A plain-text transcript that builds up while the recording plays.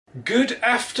Good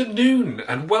afternoon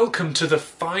and welcome to the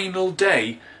final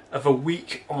day of a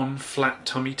week on Flat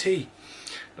Tummy Tea.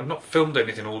 I've not filmed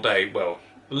anything all day, well,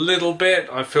 a little bit.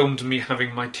 I filmed me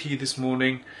having my tea this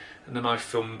morning and then I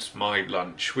filmed my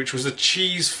lunch, which was a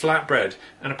cheese flatbread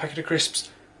and a packet of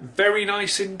crisps. Very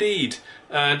nice indeed.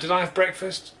 Did I have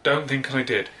breakfast? Don't think I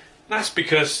did. That's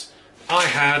because I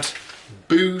had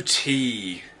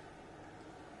booty.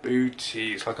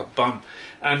 Booty, it's like a bum.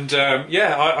 And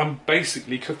yeah, I'm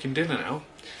basically cooking dinner now.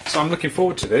 So I'm looking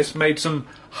forward to this. Made some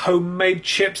homemade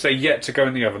chips. They're yet to go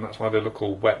in the oven, that's why they look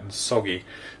all wet and soggy.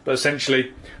 But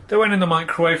essentially, they went in the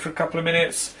microwave for a couple of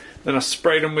minutes, then I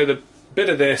sprayed them with a bit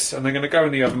of this, and they're going to go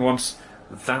in the oven once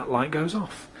that light goes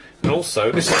off. And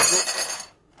also, this is...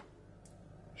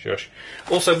 Shush.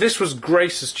 Also, this was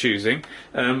Grace's choosing,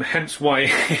 hence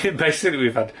why basically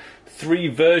we've had 3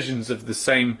 versions of the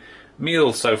same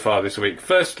meal so far this week.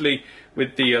 Firstly,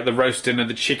 with the roast dinner,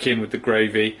 the chicken with the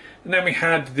gravy, and then we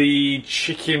had the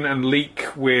chicken and leek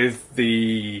with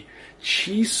the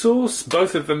cheese sauce.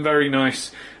 Both of them very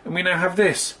nice. And we now have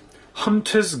this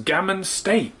Hunter's Gammon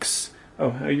Steaks.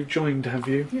 Oh, you've joined, have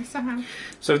you? Yes, I have.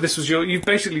 So this was you've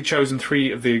basically chosen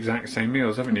 3 of the exact same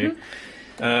meals, haven't you?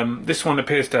 This one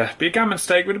appears to be a gammon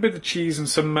steak with a bit of cheese and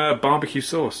some barbecue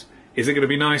sauce. Is it going to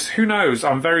be nice? Who knows?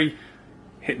 I'm very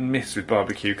hit and miss with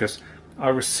barbecue because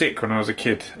I was sick when I was a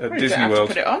kid at Disney You don't have World.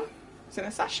 to put it on. It's in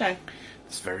a sachet.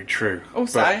 That's very true.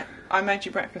 Also, But, I made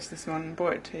you breakfast this morning and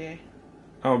brought it to you.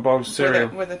 a bowl of cereal.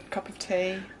 With a cup of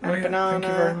tea and Oh, yeah, banana. thank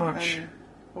you very much. And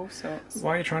all sorts.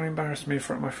 Why are you trying to embarrass me in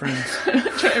front of my friends?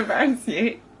 Trying to embarrass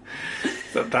you.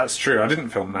 That's true. I didn't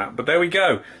film that, but there we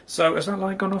go. So has that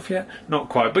light gone off yet? Not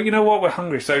quite. But you know what? We're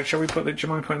hungry. So shall we put the? Do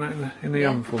you mind putting that in the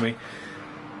oven for me?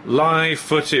 Live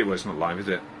footage. Well, it's not live, is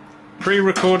it?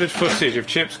 Pre-recorded footage of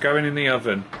chips going in the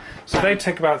oven. So they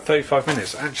take about 35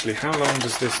 minutes. Actually, how long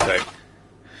does this take?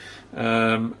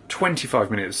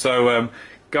 25 minutes. So,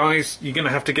 guys, you're going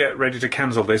to have to get ready to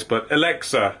cancel this. But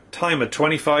Alexa, timer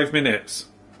 25 minutes.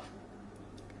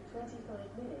 25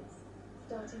 minutes,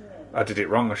 starting now. I did it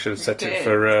wrong. I should have set it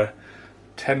for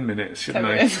 10 minutes, shouldn't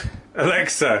 10 I? minutes.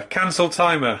 Alexa, cancel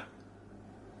timer.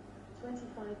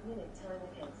 25-minute timer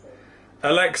cancelled.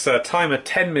 Alexa, timer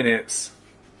 10 minutes.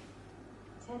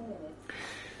 10 minutes,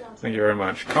 starting. Thank you very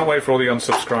much. Can't wait for all the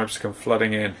unsubscribes to come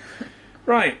flooding in.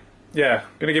 Right, yeah,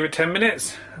 gonna give it 10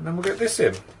 minutes and then we'll get this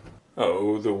in.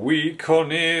 Oh, the week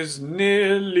on is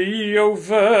nearly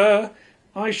over.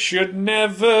 I should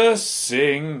never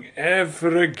sing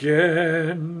ever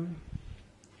again.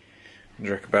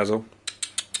 Drink Basil.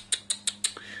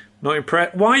 Not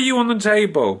impressed. Why are you on the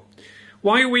table?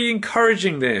 Why are we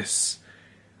encouraging this?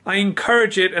 I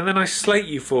encourage it and then I slate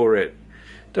you for it,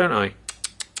 don't I?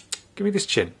 Give me this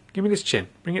chin. Give me this chin.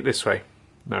 Bring it this way.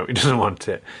 No, he doesn't want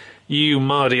it. You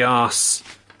mardy ass.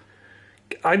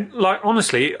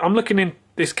 Honestly, I'm looking in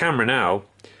this camera now.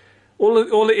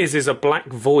 All it is a black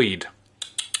void.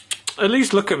 At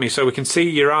least look at me so we can see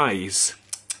your eyes.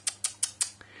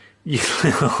 You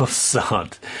little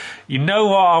sod. You know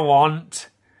what I want,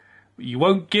 but you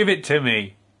won't give it to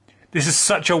me. This is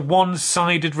such a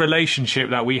one-sided relationship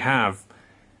that we have.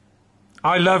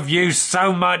 I love you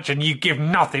so much and you give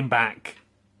nothing back.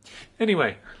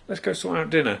 Anyway, let's go sort out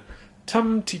dinner.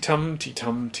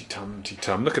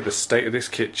 Tum-ty-tum-ty-tum-ty-tum-ty-tum. Look at the state of this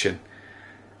kitchen.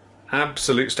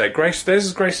 Absolute state.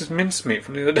 There's Grace's mincemeat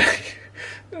from the other day.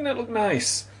 Doesn't that look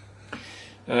nice?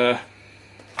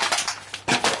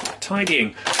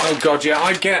 Tidying. Oh god, yeah,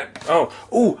 I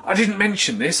didn't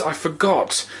mention this. I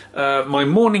forgot. My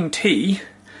morning tea,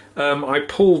 I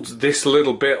pulled this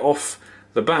little bit off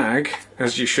the bag,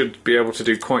 as you should be able to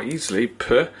do quite easily,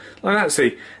 like that,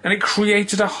 see, and it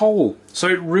created a hole, so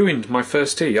it ruined my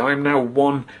first tea. I am now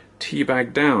 1 tea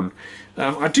bag down.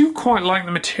 I do quite like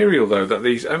the material though, that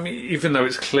these, I mean, even though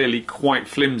it's clearly quite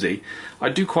flimsy, I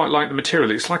do quite like the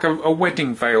material. It's like a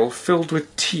wedding veil filled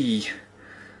with tea.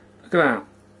 Look at that.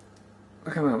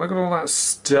 Look at that. Look at all that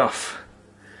stuff.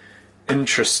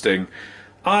 Interesting.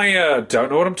 I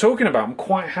don't know what I'm talking about. I'm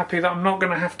quite happy that I'm not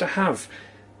going to have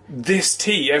this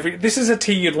tea this is a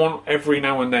tea you'd want every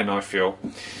now and then, I feel.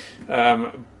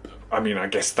 I mean, I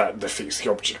guess that defeats the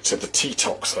object of the tea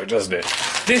talks though, doesn't it?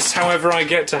 This, however, I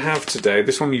get to have today.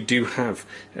 This one you do have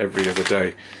every other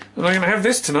day. And I'm going to have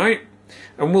this tonight.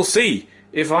 And we'll see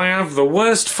if I have the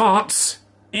worst farts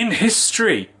in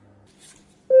history.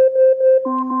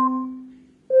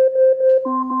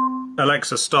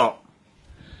 Alexa, stop.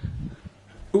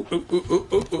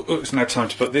 It's now time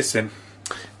to put this in.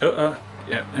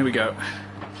 Yeah, here we go.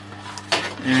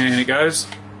 And it goes.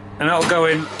 And that'll go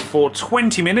in for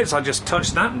 20 minutes. I just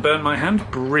touched that and burned my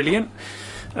hand. Brilliant.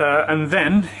 And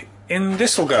then in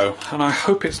this'll go, and I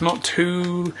hope it's not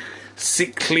too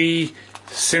sickly,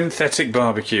 synthetic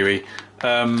barbecue-y.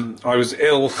 I was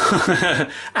ill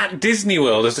at Disney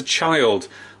World as a child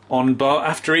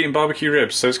after eating barbecue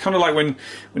ribs. So it's kind of like when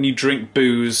you drink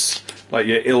booze, like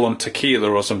you're ill on tequila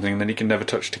or something, and then you can never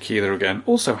touch tequila again.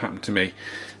 Also happened to me.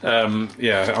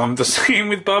 Yeah, I'm the same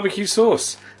with barbecue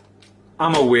sauce.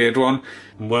 I'm a weird one.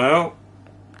 Well,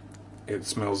 it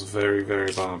smells very,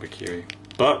 very barbecue-y.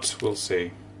 But we'll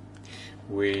see.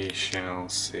 We shall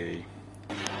see.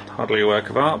 Hardly a work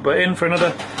of art, but in for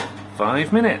another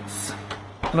 5 minutes.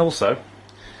 And also,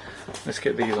 let's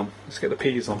get these on. Let's get the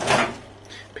peas on.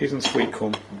 Peas and sweet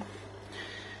corn.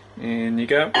 In you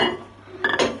go.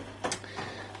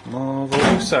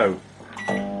 Marveloso.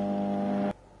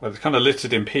 Well, it's kind of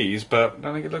littered in peas, but I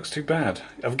don't think it looks too bad.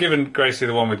 I've given Gracie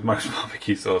the one with most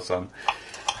barbecue sauce on.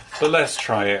 But let's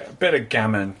try it. A bit of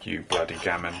gammon, you bloody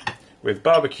gammon, with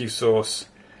barbecue sauce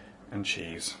and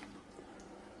cheese.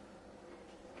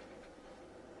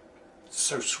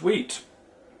 So sweet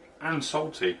and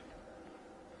salty.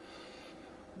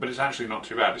 But it's actually not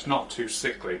too bad. It's not too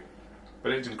sickly.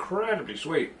 But it's incredibly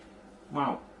sweet.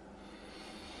 Wow.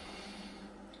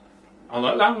 I'll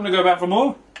let that. I'm going to go back for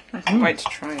more. I can't wait to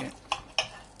try it.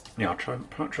 Yeah, I'll try a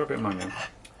bit of mine then.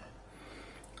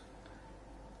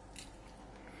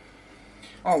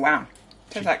 Oh wow.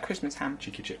 Tastes like Christmas ham.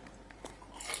 Cheeky chip.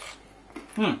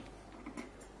 Gonna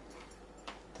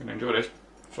enjoy this.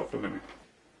 Soft filling me.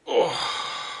 Oh,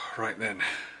 right then.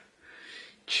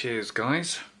 Cheers,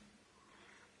 guys.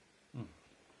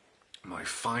 My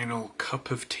final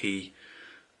cup of tea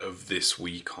of this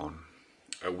week on.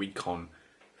 A week on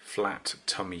flat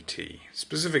tummy tea.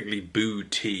 Specifically boo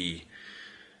tea.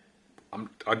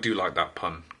 I do like that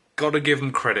pun. Gotta give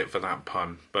them credit for that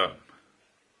pun, but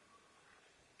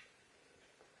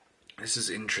this is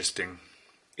interesting.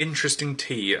 Interesting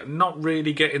tea. Not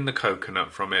really getting the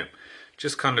coconut from it.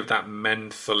 Just kind of that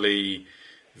mentholy,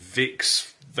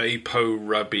 Vicks Vapo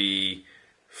Rubby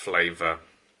flavour.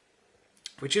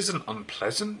 Which isn't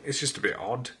unpleasant, it's just a bit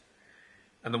odd.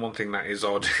 And the one thing that is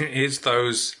odd is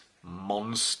those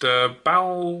monster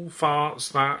bowel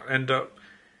farts that end up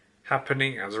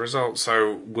happening as a result.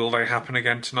 So will they happen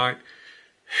again tonight?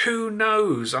 Who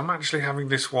knows? I'm actually having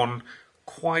this one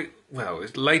quite well.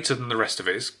 It's later than the rest of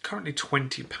it. It's currently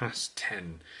 20 past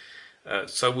 10.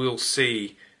 So we'll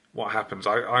see what happens.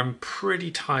 I'm pretty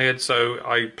tired, so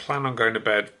I plan on going to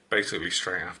bed basically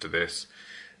straight after this.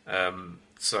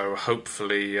 So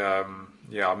hopefully, yeah,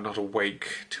 I'm not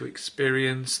awake to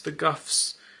experience the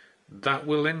guffs that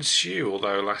will ensue.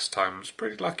 Although last time I was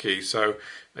pretty lucky, so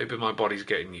maybe my body's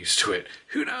getting used to it.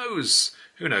 Who knows?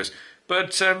 Who knows?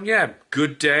 But yeah,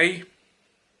 good day.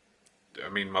 I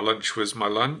mean, my lunch was my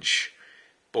lunch.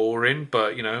 Boring,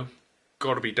 but you know,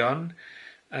 got to be done.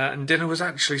 And dinner was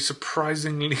actually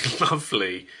surprisingly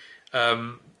lovely.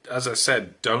 As I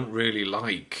said, don't really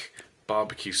like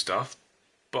barbecue stuff,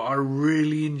 but I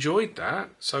really enjoyed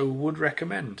that, so would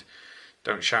recommend.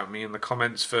 Don't shout me in the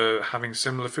comments for having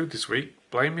similar food this week.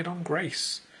 Blame it on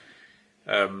Grace.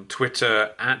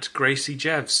 Twitter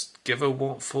 @GracieJevs. Give her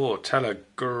what for. Tell her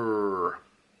grrr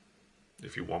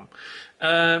if you want.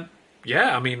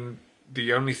 Yeah, I mean,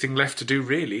 the only thing left to do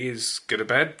really is get to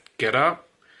bed, get up,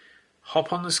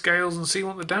 hop on the scales and see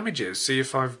what the damage is. See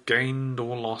if I've gained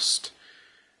or lost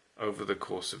over the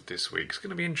course of this week. It's going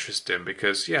to be interesting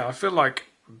because, yeah, I feel like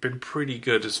I've been pretty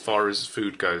good as far as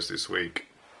food goes this week.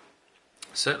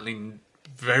 Certainly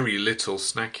very little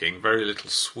snacking, very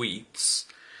little sweets.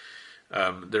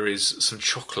 There is some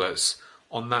chocolates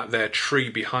on that there tree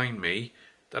behind me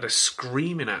that are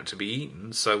screaming out to be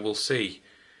eaten, so we'll see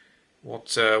what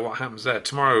happens there.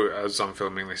 Tomorrow, as I'm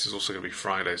filming this, is also going to be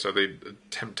Friday, so the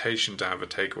temptation to have a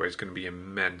takeaway is going to be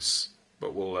immense.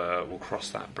 But we'll cross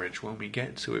that bridge when we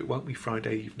get to it, won't we?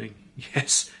 Friday evening.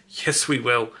 Yes, yes, we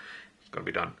will. It's got to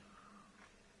be done.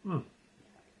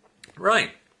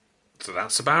 Right. So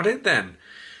that's about it then.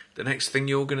 The next thing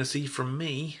you're going to see from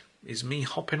me is me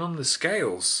hopping on the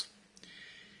scales.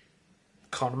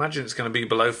 Can't imagine it's going to be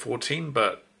below 14,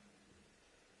 but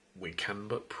we can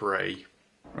but pray.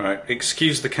 Right,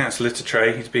 excuse the cat's litter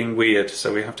tray. He's being weird,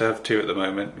 so we have to have two at the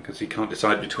moment because he can't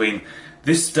decide between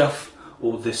this stuff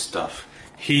or this stuff.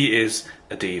 He is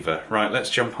a diva. Right, let's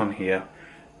jump on here.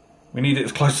 We need it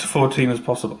as close to 14 as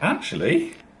possible.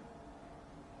 Actually,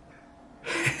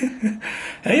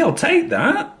 hey, I'll take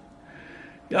that.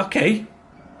 Okay,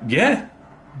 yeah,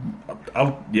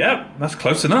 yeah, that's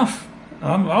close enough.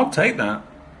 I'll take that.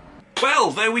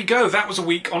 Well, there we go. That was a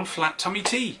week on flat tummy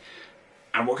tea.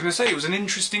 And what can I say? It was an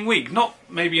interesting week. Not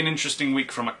maybe an interesting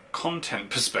week from a content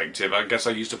perspective. I guess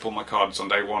I used to pull my cards on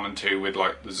day 1 and 2 with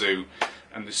like the zoo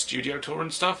and the studio tour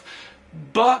and stuff.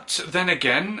 But then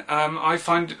again, I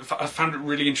found it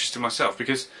really interesting myself,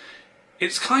 because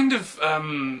it's kind of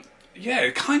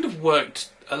it kind of worked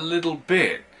a little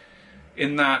bit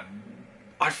in that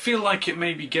I feel like it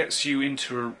maybe gets you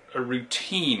into a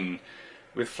routine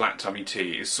with flat tummy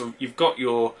tea. So you've got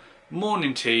your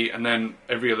morning tea and then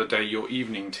every other day your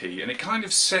evening tea, and it kind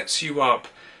of sets you up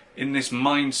in this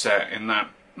mindset in that,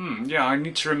 yeah, I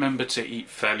need to remember to eat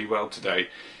fairly well today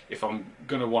if I'm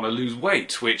going to want to lose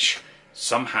weight, which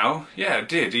somehow, yeah, I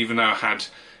did, even though I had,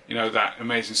 you know, that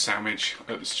amazing sandwich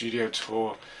at the studio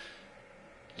tour.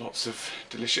 Lots of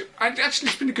delicious. Actually,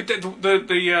 it's been a good day.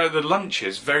 The lunch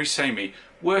is very samey.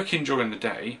 Working during the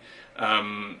day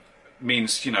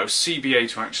means, you know, CBA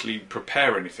to actually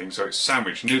prepare anything. So it's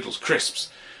sandwich, noodles, crisps,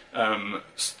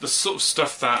 the sort of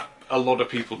stuff that a lot of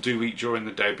people do eat during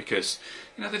the day because,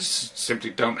 you know, they just simply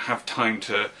don't have time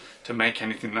to make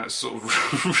anything that's sort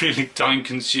of really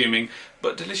time-consuming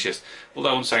but delicious.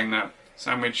 Although I'm saying that,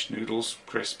 sandwich, noodles,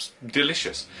 crisps,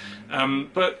 delicious.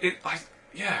 But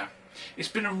yeah. It's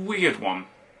been a weird one.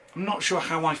 I'm not sure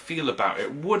how I feel about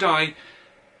it. Would I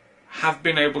have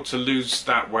been able to lose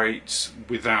that weight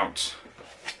without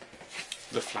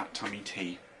the flat tummy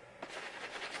tea?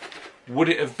 Would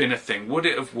it have been a thing? Would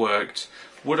it have worked?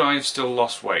 Would I have still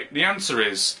lost weight? The answer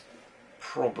is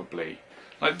probably.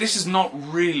 Like, this is not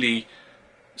really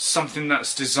something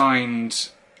that's designed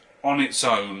on its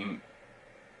own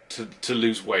to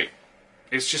lose weight.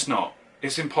 It's just not.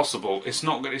 It's impossible. It's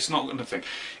not going to think.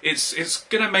 It's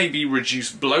going to maybe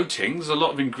reduce bloating. There's a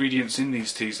lot of ingredients in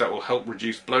these teas that will help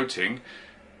reduce bloating,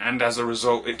 and as a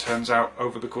result, it turns out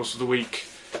over the course of the week,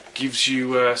 gives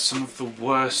you some of the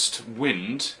worst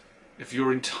wind of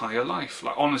your entire life.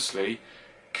 Like, honestly,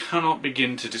 cannot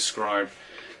begin to describe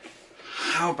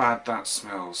how bad that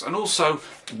smells. And also,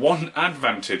 one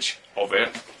advantage of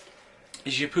it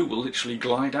is your poo will literally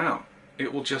glide out.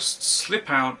 It will just slip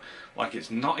out like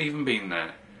it's not even been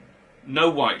there. No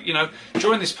white. You know,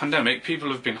 during this pandemic,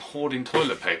 people have been hoarding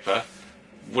toilet paper.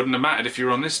 Wouldn't have mattered if you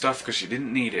were on this stuff because you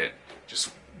didn't need it.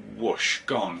 Just whoosh,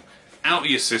 gone. Out of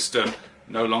your system.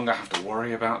 No longer have to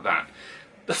worry about that.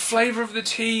 The flavour of the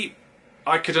tea,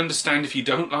 I could understand if you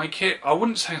don't like it. I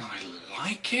wouldn't say I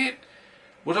like it.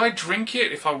 Would I drink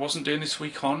it if I wasn't doing this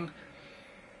week on?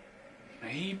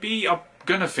 Maybe. I'm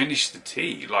going to finish the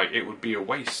tea. Like, it would be a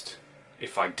waste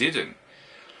if I didn't.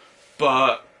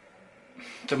 But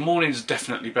the morning's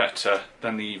definitely better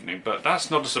than the evening. But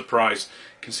that's not a surprise,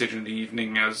 considering the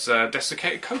evening has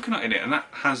desiccated coconut in it, and that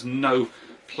has no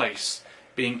place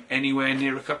being anywhere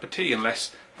near a cup of tea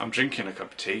unless I'm drinking a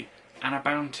cup of tea and a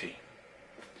Bounty.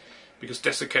 Because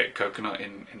desiccated coconut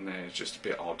in there is just a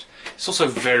bit odd. It's also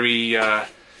very,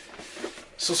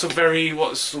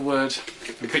 what's the word?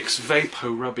 Vicks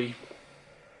Vapo Rubby.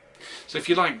 So if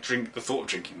you like the thought of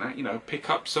drinking that, you know,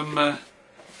 pick up some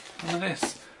one of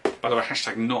this. By the way,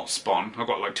 hashtag not spawn. I've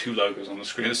got like 2 logos on the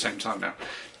screen at the same time now.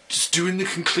 Just doing the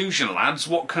conclusion, lads.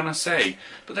 What can I say?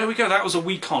 But there we go. That was a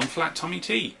week on flat tummy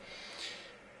tea.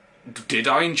 Did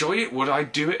I enjoy it? Would I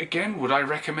do it again? Would I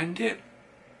recommend it?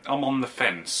 I'm on the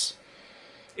fence.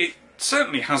 It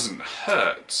certainly hasn't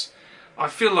hurt. I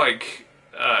feel like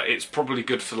it's probably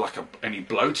good for like any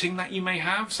bloating that you may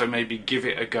have. So maybe give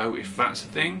it a go if that's a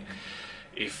thing.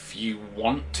 If you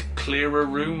want to clear a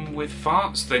room with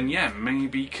farts, then yeah,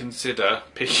 maybe consider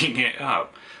picking it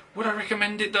up. Would I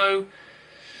recommend it though?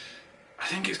 I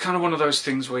think it's kind of one of those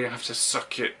things where you have to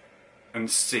suck it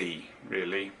and see,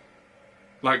 really.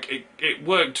 Like, it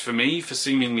worked for me for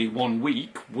seemingly 1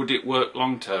 week. Would it work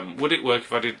long term? Would it work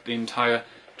if I did the entire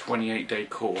 28-day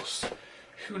course?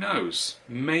 Who knows?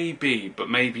 Maybe, but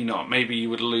maybe not. Maybe you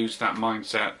would lose that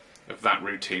mindset of that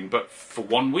routine. But for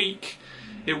 1 week,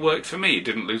 it worked for me. It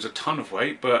didn't lose a ton of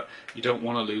weight, but you don't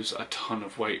want to lose a ton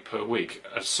of weight per week.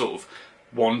 A sort of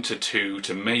 1 to 2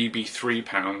 to maybe 3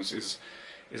 pounds is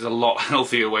a lot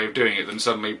healthier way of doing it than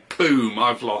suddenly, boom,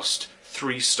 I've lost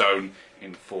 3 stone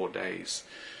in 4 days.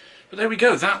 But there we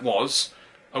go. That was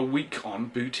a week on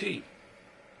Booty.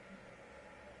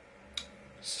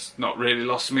 It's not really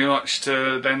lost me much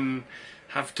to then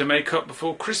have to make up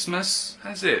before Christmas,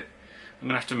 has it? I'm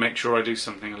going to have to make sure I do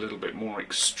something a little bit more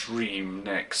extreme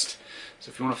next. So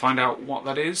if you want to find out what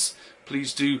that is,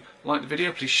 please do like the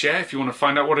video, please share. If you want to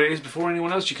find out what it is before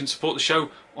anyone else, you can support the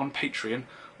show on Patreon.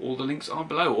 All the links are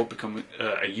below, or become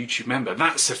a YouTube member.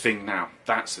 That's a thing now.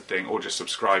 That's a thing. Or just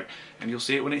subscribe and you'll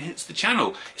see it when it hits the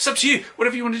channel. It's up to you.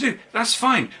 Whatever you want to do, that's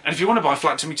fine. And if you want to buy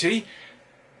Flat Tummy Tea,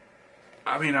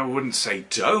 I mean, I wouldn't say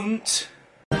don't.